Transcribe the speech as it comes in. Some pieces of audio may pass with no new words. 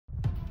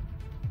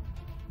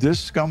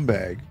This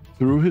scumbag,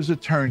 through his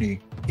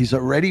attorney, he's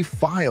already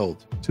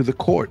filed to the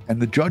court,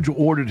 and the judge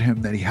ordered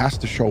him that he has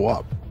to show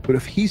up. But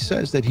if he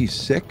says that he's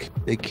sick,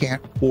 they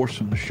can't force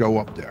him to show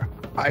up there.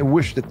 I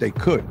wish that they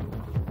could,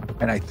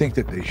 and I think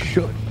that they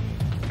should,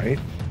 right?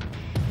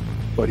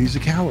 But he's a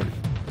coward.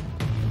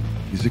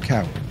 He's a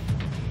coward.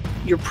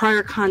 Your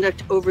prior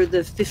conduct over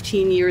the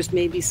 15 years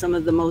may be some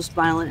of the most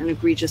violent and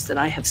egregious that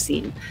I have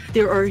seen.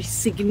 There are a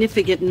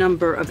significant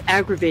number of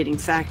aggravating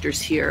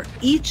factors here.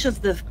 Each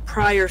of the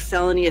prior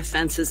felony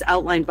offenses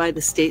outlined by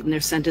the state in their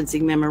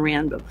sentencing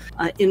memorandum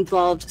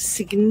involved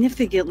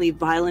significantly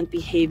violent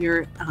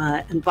behavior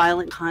and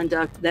violent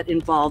conduct that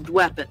involved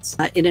weapons.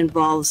 It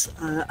involves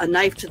a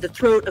knife to the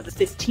throat of a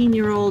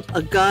 15-year-old,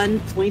 a gun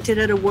pointed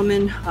at a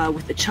woman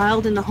with a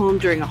child in the home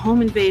during a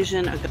home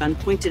invasion, a gun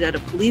pointed at a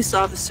police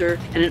officer,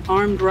 and an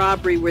armed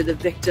robbery where the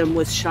victim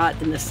was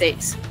shot in the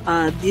face.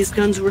 These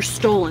guns were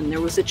stolen.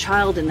 There was a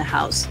child in the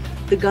house.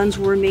 The guns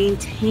were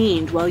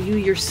maintained while you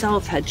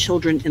yourself had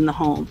children in the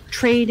home.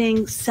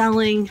 Trading,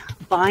 selling,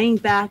 buying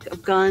back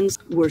of guns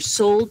were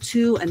sold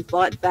to and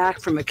bought back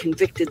from a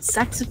convicted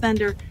sex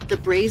offender. The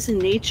brazen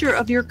nature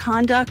of your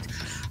conduct,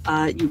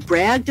 you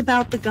bragged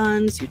about the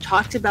guns, you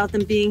talked about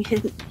them being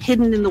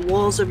hidden in the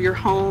walls of your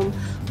home.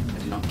 I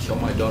did not kill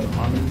my daughter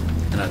Harmony,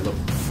 and I look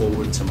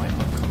forward to my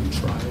upcoming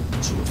trial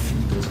to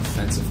refute those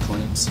offensive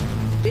claims.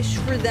 Wish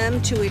for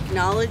them to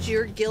acknowledge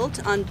your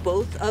guilt on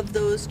both of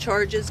those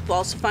charges,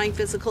 falsifying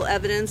physical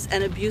evidence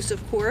and abuse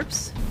of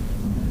corpse?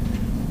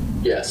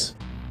 Yes.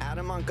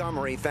 Adam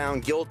Montgomery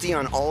found guilty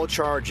on all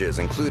charges,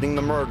 including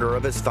the murder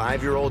of his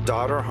 5-year-old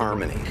daughter,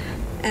 Harmony.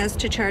 As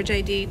to charge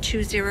ID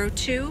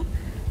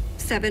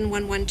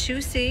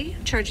 202-7112C,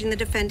 charging the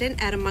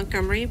defendant, Adam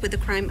Montgomery, with the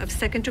crime of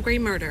second-degree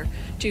murder.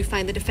 Do you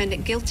find the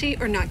defendant guilty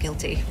or not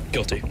guilty?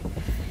 Guilty.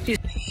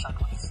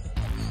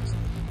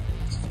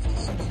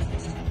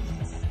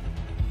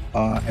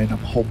 And I'm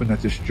hoping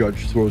that this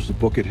judge throws the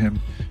book at him,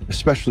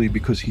 especially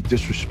because he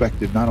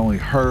disrespected not only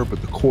her,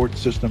 but the court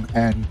system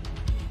and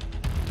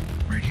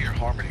right here,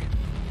 Harmony.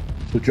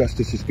 So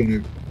justice is going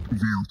to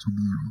prevail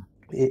tomorrow.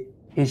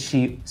 Is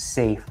she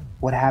safe?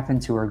 What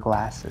happened to her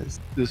glasses?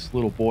 This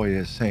little boy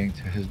is saying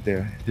to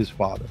his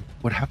father,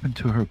 what happened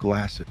to her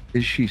glasses?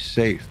 Is she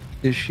safe?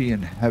 Is she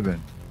in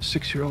heaven?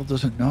 6-year-old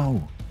doesn't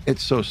know.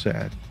 It's so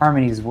sad.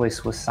 Harmony's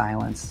voice was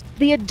silenced.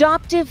 The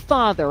adoptive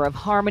father of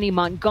Harmony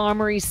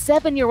Montgomery's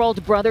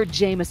 7-year-old brother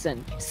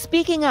Jameson,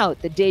 speaking out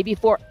the day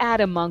before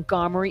Adam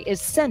Montgomery is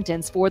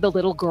sentenced for the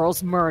little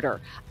girl's murder.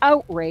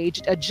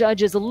 Outraged, a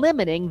judge is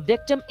limiting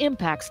victim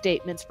impact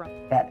statements from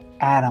That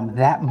Adam,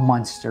 that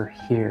monster,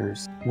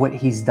 hears what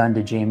he's done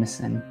to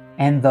Jameson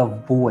and the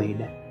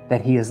void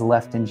that he has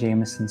left in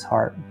Jameson's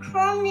heart.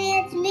 Harmony,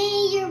 it's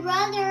me, your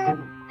brother.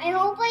 I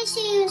hope I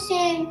see you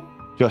soon.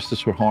 Justice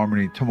for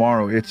Harmony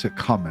tomorrow. It's a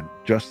coming.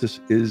 Justice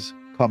is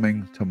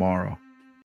coming tomorrow.